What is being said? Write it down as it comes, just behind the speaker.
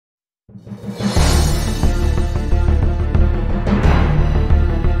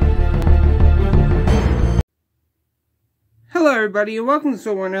Hello everybody and welcome to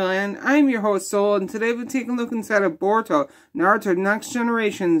Soul Wonderland. I'm your host Soul, and today we're taking a look inside of Boruto, Naruto Next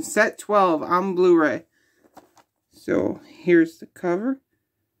Generation Set 12 on Blu-ray. So here's the cover.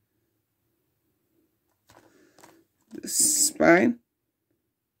 The spine.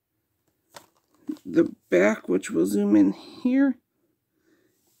 The back, which we'll zoom in here.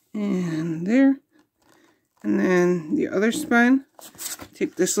 And there. And then the other spine.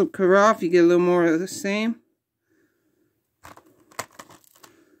 Take this little cover off, you get a little more of the same.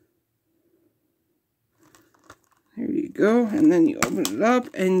 There you go, and then you open it up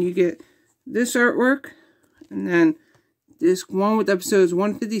and you get this artwork, and then disc 1 with episodes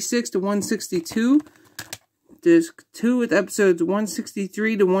 156 to 162, disc 2 with episodes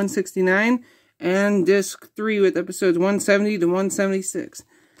 163 to 169, and disc 3 with episodes 170 to 176.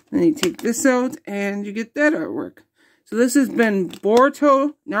 Then you take this out and you get that artwork. So this has been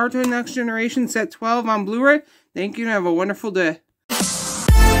Boruto, Naruto Next Generation Set 12 on Blu-ray. Thank you and have a wonderful day.